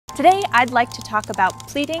Today, I'd like to talk about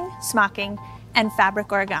pleating, smocking, and fabric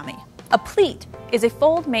origami. A pleat is a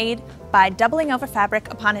fold made by doubling over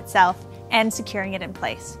fabric upon itself and securing it in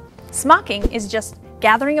place. Smocking is just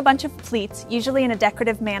gathering a bunch of pleats, usually in a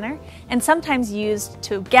decorative manner, and sometimes used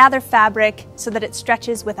to gather fabric so that it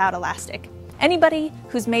stretches without elastic. Anybody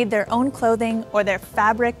who's made their own clothing or their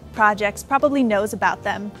fabric projects probably knows about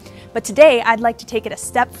them, but today I'd like to take it a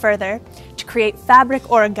step further to create fabric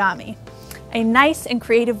origami, a nice and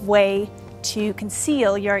creative way to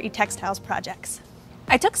conceal your E-Textiles projects.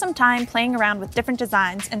 I took some time playing around with different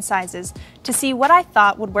designs and sizes to see what I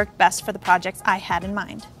thought would work best for the projects I had in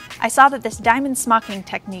mind. I saw that this diamond smocking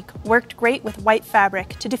technique worked great with white fabric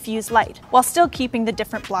to diffuse light, while still keeping the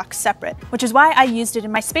different blocks separate, which is why I used it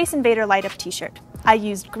in my Space Invader light-up t-shirt. I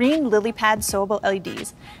used green lily pad sewable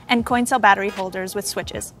LEDs and coin cell battery holders with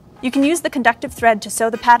switches. You can use the conductive thread to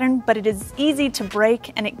sew the pattern, but it is easy to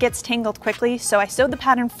break and it gets tangled quickly, so I sewed the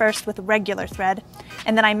pattern first with regular thread,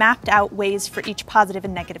 and then I mapped out ways for each positive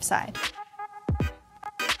and negative side.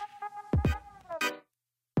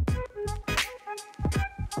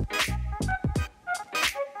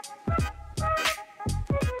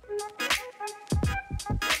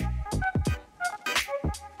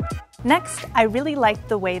 Next, I really liked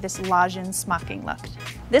the way this Lajin smocking looked.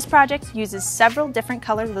 This project uses several different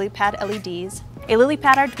color lily pad LEDs, a lily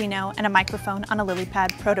pad Arduino, and a microphone on a lily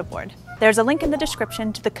pad proto board. There's a link in the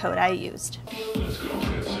description to the code I used.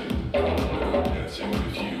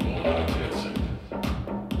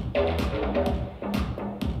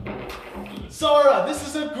 Sora, this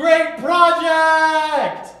is a great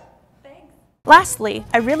project! Thanks. Lastly,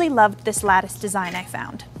 I really loved this lattice design I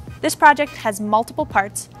found. This project has multiple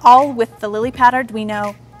parts, all with the lily pad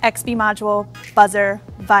Arduino, Xbee module, buzzer,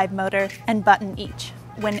 vibe motor, and button each.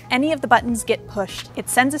 When any of the buttons get pushed, it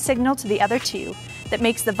sends a signal to the other two that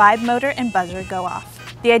makes the vibe motor and buzzer go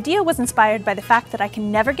off. The idea was inspired by the fact that I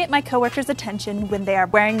can never get my coworkers' attention when they are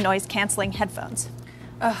wearing noise-canceling headphones.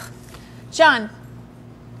 Ugh. Sean!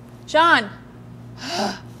 Sean!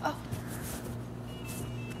 Oh.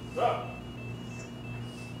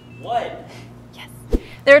 What?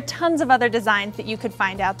 There are tons of other designs that you could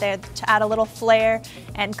find out there to add a little flair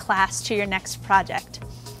and class to your next project.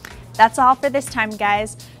 That's all for this time,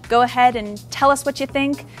 guys. Go ahead and tell us what you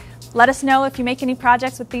think. Let us know if you make any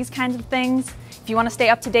projects with these kinds of things. If you want to stay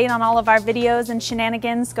up to date on all of our videos and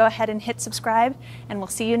shenanigans, go ahead and hit subscribe, and we'll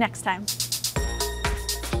see you next time.